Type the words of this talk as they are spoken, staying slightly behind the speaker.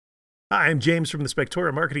Hi, I'm James from the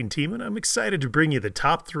Spectora marketing team, and I'm excited to bring you the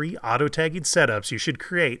top 3 auto-tagging setups you should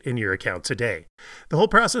create in your account today. The whole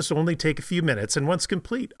process will only take a few minutes, and once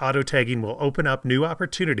complete, auto-tagging will open up new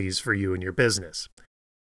opportunities for you and your business.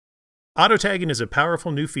 Auto-tagging is a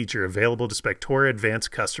powerful new feature available to Spectora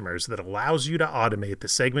Advanced customers that allows you to automate the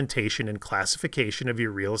segmentation and classification of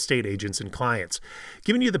your real estate agents and clients,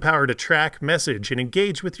 giving you the power to track, message, and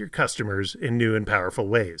engage with your customers in new and powerful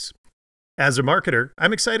ways. As a marketer,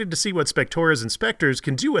 I'm excited to see what Spectora's inspectors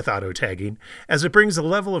can do with auto-tagging, as it brings a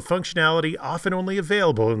level of functionality often only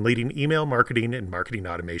available in leading email marketing and marketing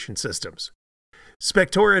automation systems.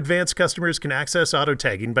 Spectora Advanced customers can access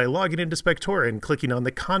auto-tagging by logging into Spectora and clicking on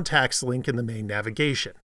the Contacts link in the main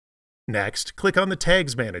navigation. Next, click on the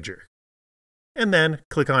Tags Manager, and then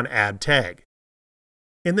click on Add Tag.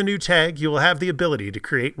 In the new tag, you will have the ability to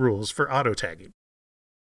create rules for auto-tagging.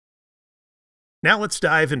 Now let's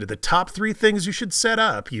dive into the top 3 things you should set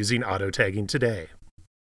up using auto-tagging today.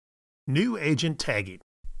 New agent tagging.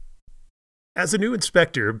 As a new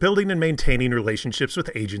inspector, building and maintaining relationships with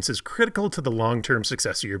agents is critical to the long-term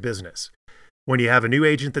success of your business. When you have a new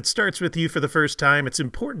agent that starts with you for the first time, it's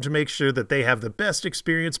important to make sure that they have the best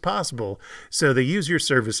experience possible so they use your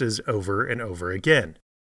services over and over again.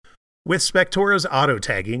 With Spectora's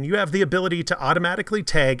auto-tagging, you have the ability to automatically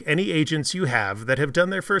tag any agents you have that have done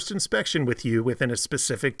their first inspection with you within a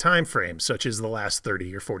specific time frame, such as the last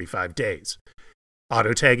 30 or 45 days.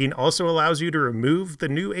 Auto-tagging also allows you to remove the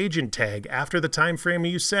new agent tag after the time frame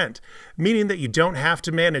you sent, meaning that you don't have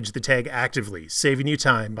to manage the tag actively, saving you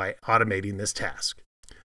time by automating this task.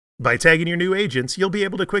 By tagging your new agents, you'll be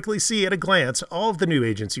able to quickly see at a glance all of the new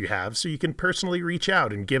agents you have so you can personally reach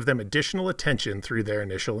out and give them additional attention through their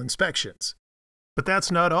initial inspections. But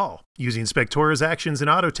that's not all. Using Spectora's actions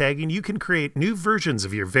and auto-tagging, you can create new versions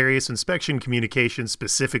of your various inspection communications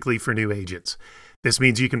specifically for new agents. This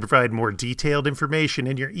means you can provide more detailed information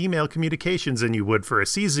in your email communications than you would for a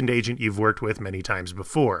seasoned agent you've worked with many times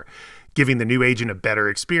before, giving the new agent a better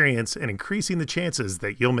experience and increasing the chances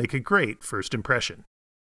that you'll make a great first impression.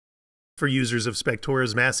 For users of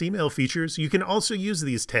Spectora's mass email features, you can also use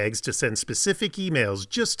these tags to send specific emails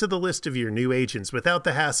just to the list of your new agents without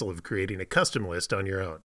the hassle of creating a custom list on your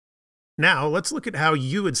own. Now, let's look at how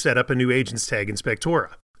you would set up a new agents tag in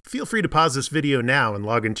Spectora. Feel free to pause this video now and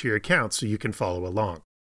log into your account so you can follow along.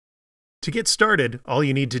 To get started, all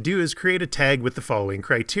you need to do is create a tag with the following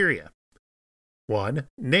criteria. 1.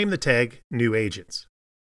 Name the tag New Agents.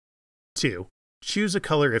 2. Choose a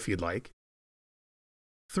color if you'd like.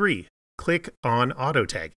 3. Click on Auto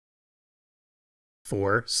Tag.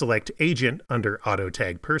 4. Select Agent under Auto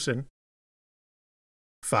Tag Person.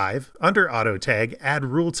 5. Under Auto Tag, add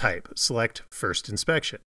Rule Type, select First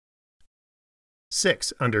Inspection.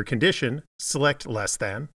 6. Under Condition, select Less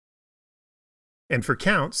Than. And for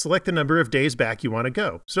Count, select the number of days back you want to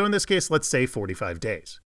go. So in this case, let's say 45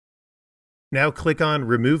 days. Now click on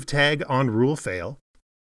Remove Tag on Rule Fail.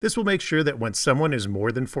 This will make sure that when someone is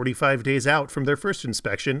more than 45 days out from their first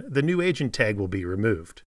inspection, the new agent tag will be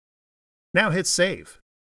removed. Now hit Save.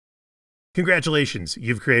 Congratulations,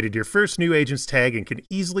 you've created your first new agents tag and can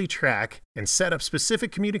easily track and set up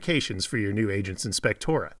specific communications for your new agents in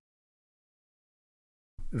Spectora.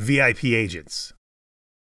 VIP agents.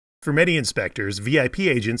 For many inspectors, VIP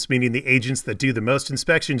agents, meaning the agents that do the most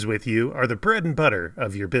inspections with you, are the bread and butter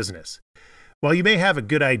of your business. While you may have a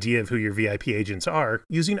good idea of who your VIP agents are,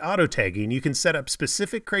 using auto-tagging, you can set up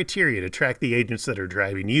specific criteria to track the agents that are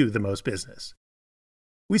driving you the most business.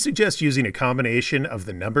 We suggest using a combination of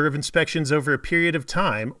the number of inspections over a period of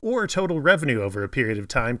time or total revenue over a period of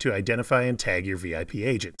time to identify and tag your VIP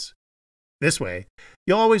agents. This way,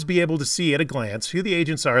 you'll always be able to see at a glance who the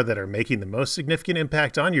agents are that are making the most significant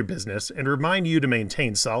impact on your business and remind you to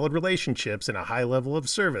maintain solid relationships and a high level of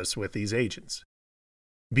service with these agents.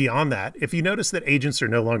 Beyond that, if you notice that agents are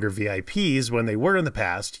no longer VIPs when they were in the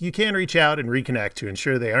past, you can reach out and reconnect to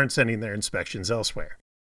ensure they aren't sending their inspections elsewhere.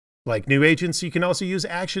 Like new agents, you can also use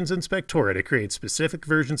actions in Spectora to create specific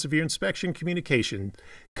versions of your inspection communication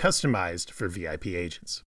customized for VIP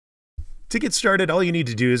agents. To get started, all you need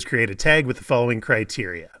to do is create a tag with the following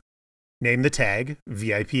criteria. Name the tag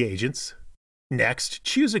VIP Agents. Next,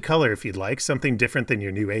 choose a color if you'd like, something different than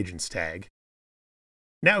your new agents tag.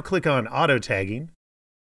 Now click on Auto Tagging.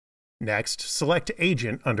 Next, select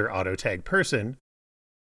Agent under Auto Tag Person.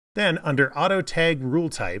 Then, under Auto Tag Rule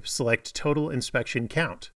Type, select Total Inspection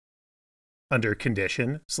Count. Under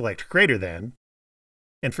Condition, select Greater Than.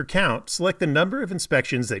 And for Count, select the number of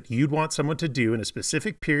inspections that you'd want someone to do in a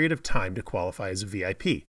specific period of time to qualify as a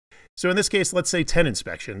VIP. So in this case, let's say 10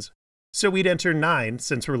 inspections. So we'd enter 9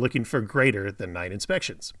 since we're looking for greater than 9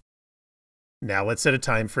 inspections. Now let's set a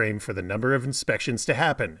time frame for the number of inspections to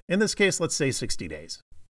happen. In this case, let's say 60 days.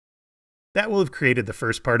 That will have created the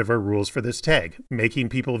first part of our rules for this tag, making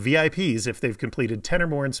people VIPs if they've completed 10 or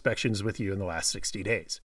more inspections with you in the last 60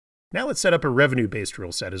 days. Now let's set up a revenue-based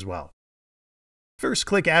rule set as well. First,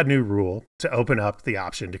 click Add New Rule to open up the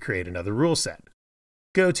option to create another rule set.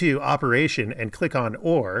 Go to Operation and click on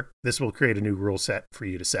Or. This will create a new rule set for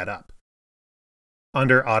you to set up.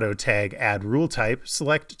 Under Auto Tag Add Rule Type,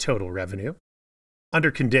 select Total Revenue.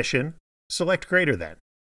 Under Condition, select Greater Than.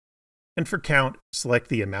 And for Count, select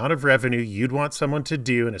the amount of revenue you'd want someone to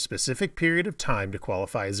do in a specific period of time to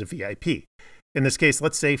qualify as a VIP. In this case,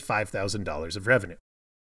 let's say $5,000 of revenue.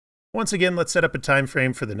 Once again, let's set up a time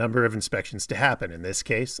frame for the number of inspections to happen. In this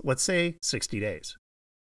case, let's say 60 days.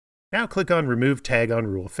 Now click on Remove Tag on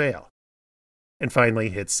Rule Fail. And finally,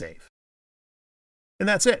 hit Save. And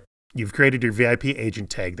that's it. You've created your VIP agent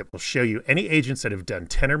tag that will show you any agents that have done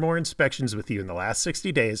 10 or more inspections with you in the last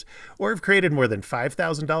 60 days or have created more than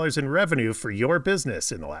 $5,000 in revenue for your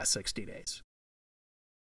business in the last 60 days.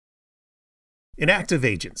 Inactive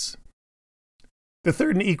agents. The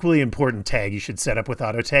third and equally important tag you should set up with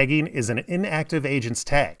auto tagging is an inactive agents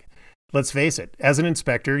tag. Let's face it, as an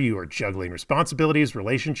inspector, you are juggling responsibilities,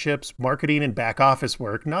 relationships, marketing, and back office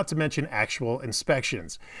work, not to mention actual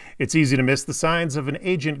inspections. It's easy to miss the signs of an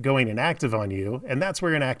agent going inactive on you, and that's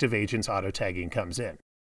where inactive agents auto tagging comes in.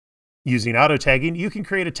 Using auto tagging, you can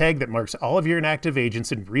create a tag that marks all of your inactive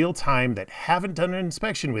agents in real time that haven't done an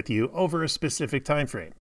inspection with you over a specific time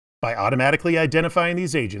frame. By automatically identifying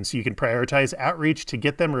these agents, you can prioritize outreach to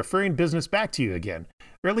get them referring business back to you again,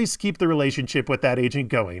 or at least keep the relationship with that agent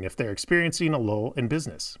going if they're experiencing a lull in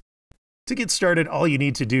business. To get started, all you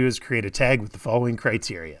need to do is create a tag with the following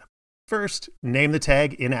criteria. First, name the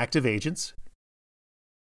tag Inactive Agents.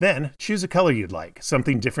 Then, choose a color you'd like,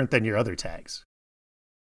 something different than your other tags.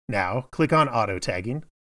 Now, click on Auto Tagging.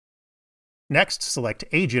 Next, select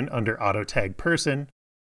Agent under Auto Tag Person.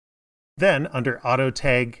 Then, under Auto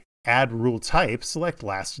Tag Add Rule Type, select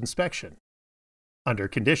Last Inspection. Under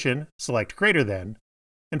Condition, select Greater Than.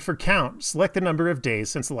 And for Count, select the number of days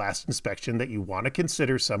since the last inspection that you want to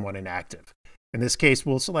consider someone inactive. In this case,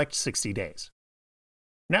 we'll select 60 days.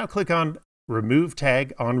 Now click on Remove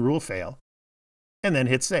Tag on Rule Fail, and then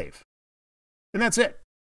hit Save. And that's it.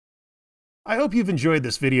 I hope you've enjoyed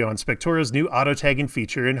this video on Spectora's new auto tagging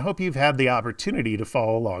feature and hope you've had the opportunity to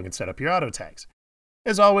follow along and set up your auto tags.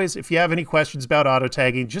 As always, if you have any questions about auto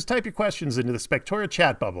tagging, just type your questions into the Spectora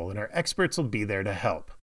chat bubble and our experts will be there to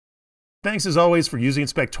help. Thanks as always for using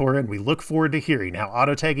Spectora, and we look forward to hearing how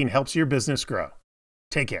auto tagging helps your business grow.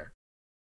 Take care.